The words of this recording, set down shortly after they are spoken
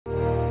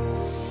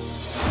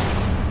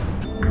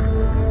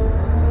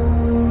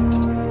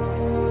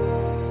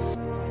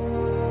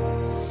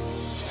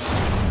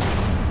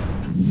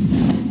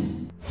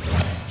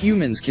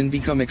Humans can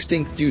become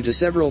extinct due to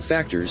several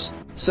factors,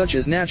 such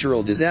as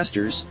natural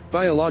disasters,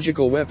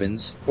 biological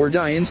weapons, or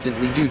die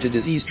instantly due to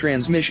disease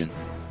transmission.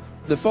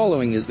 The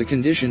following is the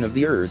condition of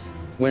the Earth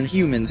when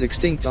humans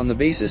extinct on the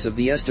basis of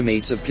the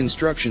estimates of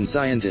construction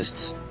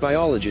scientists,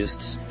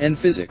 biologists, and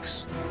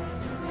physics.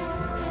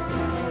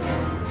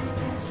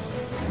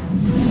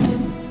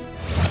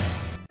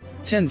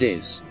 "10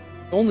 days.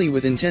 Only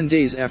within 10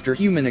 days after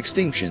human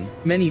extinction,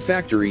 many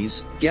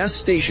factories, gas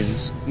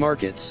stations,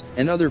 markets,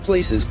 and other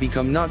places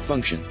become not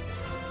function.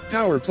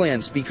 Power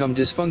plants become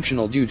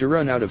dysfunctional due to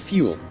run out of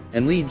fuel,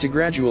 and lead to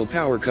gradual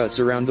power cuts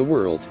around the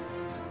world.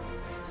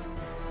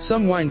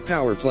 Some wind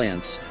power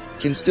plants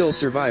can still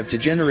survive to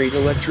generate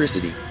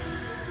electricity.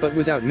 But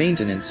without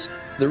maintenance,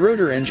 the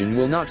rotor engine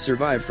will not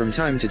survive from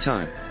time to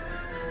time.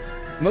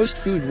 Most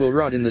food will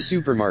rot in the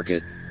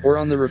supermarket, or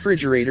on the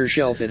refrigerator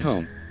shelf at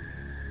home.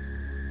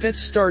 Pets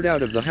start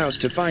out of the house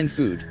to find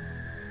food.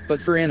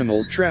 But for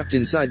animals trapped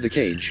inside the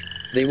cage,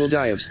 they will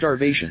die of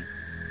starvation.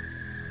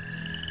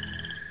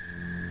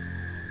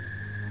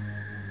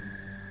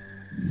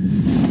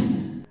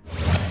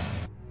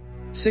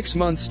 "6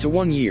 months to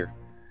 1 year.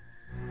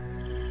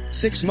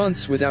 6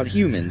 months without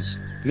humans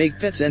make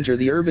pets enter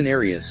the urban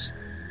areas.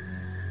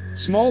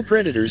 Small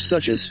predators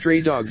such as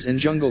stray dogs and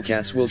jungle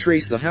cats will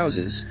trace the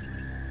houses,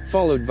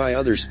 followed by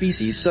other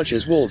species such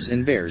as wolves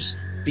and bears,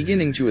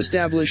 beginning to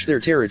establish their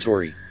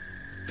territory.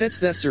 Pets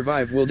that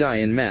survive will die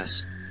en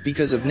masse,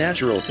 because of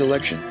natural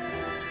selection.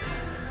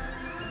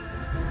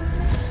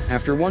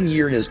 After 1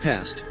 year has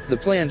passed, the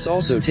plants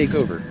also take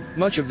over.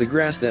 Much of the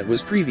grass that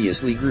was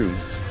previously groomed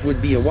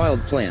would be a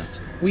wild plant.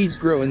 Weeds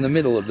grow in the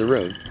middle of the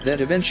road,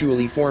 that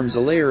eventually forms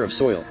a layer of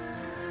soil.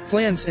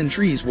 Plants and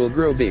trees will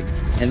grow big,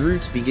 and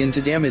roots begin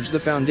to damage the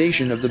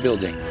foundation of the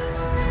building.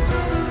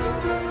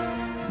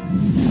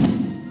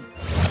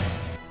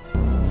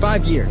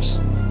 5 years.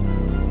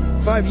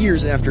 5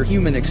 years after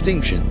human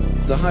extinction,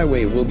 the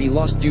highway will be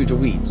lost due to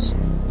weeds.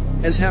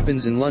 As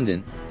happens in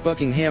London,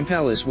 Buckingham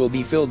Palace will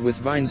be filled with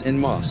vines and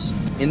moss.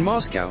 In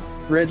Moscow,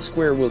 Red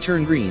Square will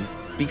turn green,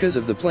 because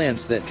of the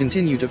plants that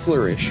continue to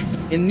flourish.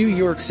 In New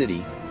York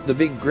City, the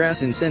big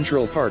grass in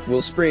Central Park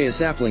will spray a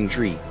sapling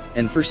tree,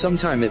 and for some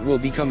time it will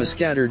become a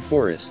scattered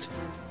forest.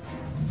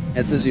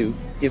 At the zoo,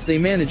 if they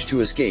manage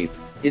to escape,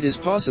 it is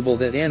possible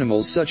that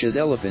animals such as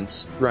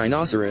elephants,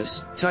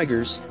 rhinoceros,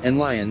 tigers, and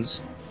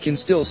lions can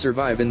still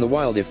survive in the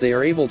wild if they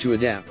are able to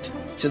adapt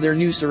to their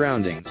new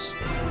surroundings.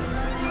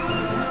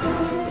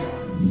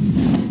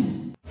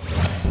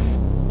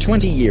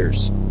 20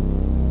 years.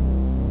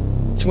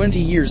 20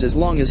 years. As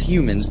long as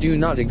humans do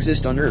not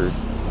exist on Earth,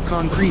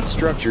 concrete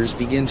structures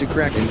begin to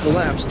crack and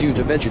collapse due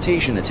to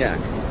vegetation attack.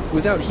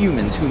 Without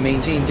humans who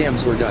maintain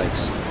dams or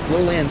dikes,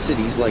 lowland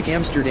cities like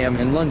Amsterdam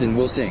and London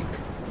will sink.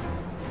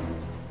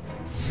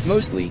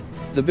 Mostly,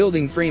 the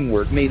building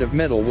framework made of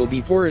metal will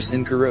be porous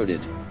and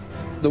corroded.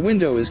 The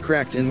window is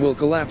cracked and will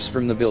collapse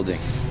from the building.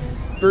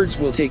 Birds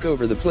will take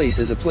over the place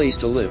as a place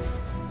to live.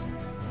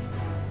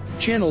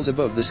 Channels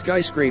above the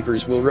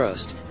skyscrapers will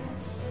rust,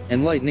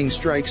 and lightning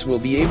strikes will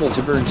be able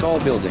to burn tall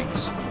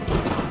buildings.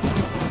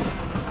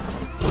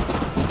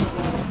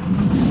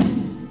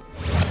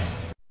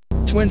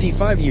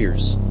 25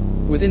 years.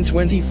 Within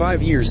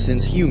 25 years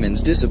since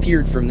humans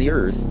disappeared from the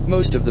Earth,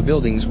 most of the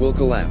buildings will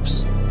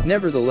collapse.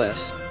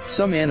 Nevertheless,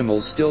 some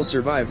animals still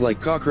survive, like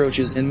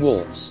cockroaches and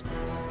wolves.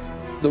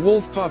 The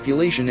wolf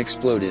population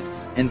exploded,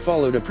 and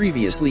followed a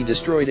previously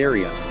destroyed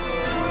area.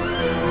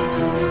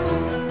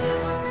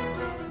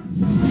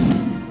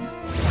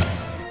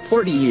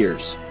 40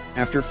 years.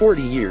 After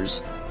 40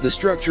 years, the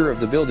structure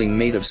of the building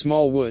made of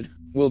small wood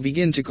will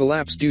begin to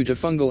collapse due to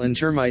fungal and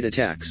termite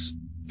attacks.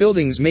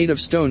 Buildings made of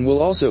stone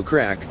will also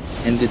crack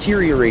and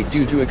deteriorate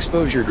due to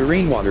exposure to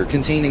rainwater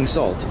containing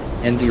salt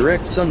and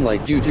direct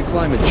sunlight due to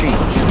climate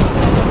change.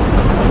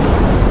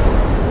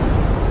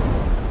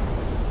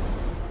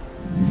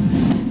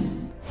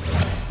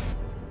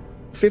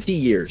 50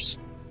 years.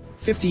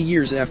 50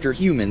 years after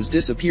humans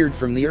disappeared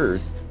from the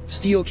Earth,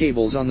 steel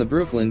cables on the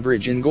Brooklyn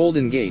Bridge and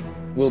Golden Gate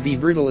will be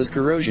brittle as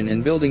corrosion,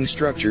 and building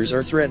structures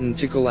are threatened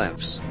to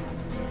collapse.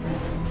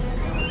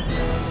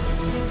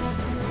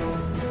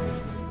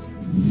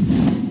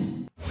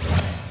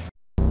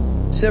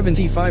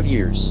 75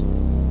 years.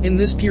 In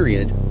this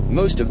period,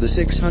 most of the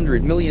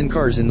 600 million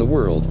cars in the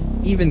world,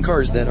 even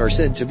cars that are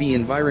said to be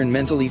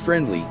environmentally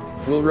friendly,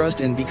 will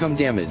rust and become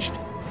damaged.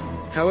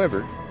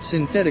 However,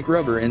 synthetic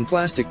rubber and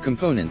plastic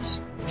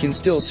components can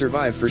still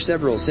survive for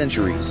several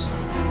centuries.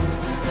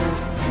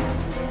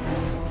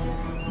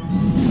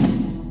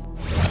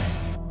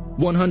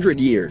 100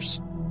 years.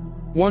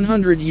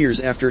 100 years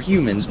after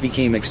humans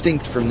became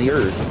extinct from the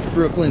Earth,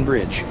 Brooklyn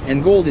Bridge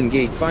and Golden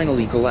Gate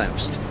finally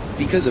collapsed,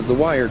 because of the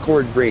wire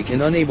cord break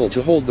and unable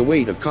to hold the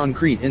weight of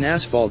concrete and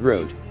asphalt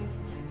road.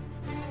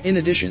 In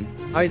addition,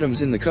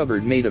 items in the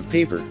cupboard made of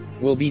paper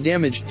will be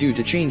damaged due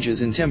to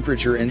changes in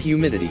temperature and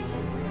humidity.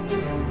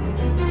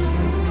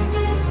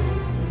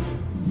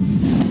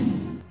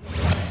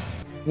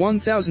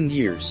 1,000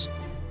 years.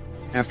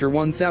 After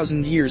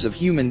 1,000 years of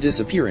human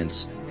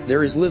disappearance,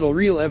 there is little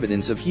real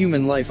evidence of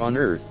human life on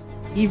Earth.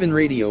 Even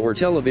radio or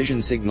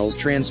television signals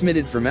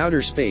transmitted from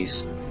outer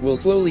space will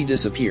slowly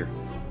disappear.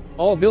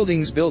 All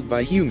buildings built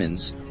by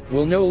humans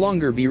will no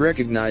longer be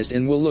recognized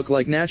and will look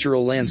like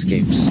natural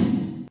landscapes.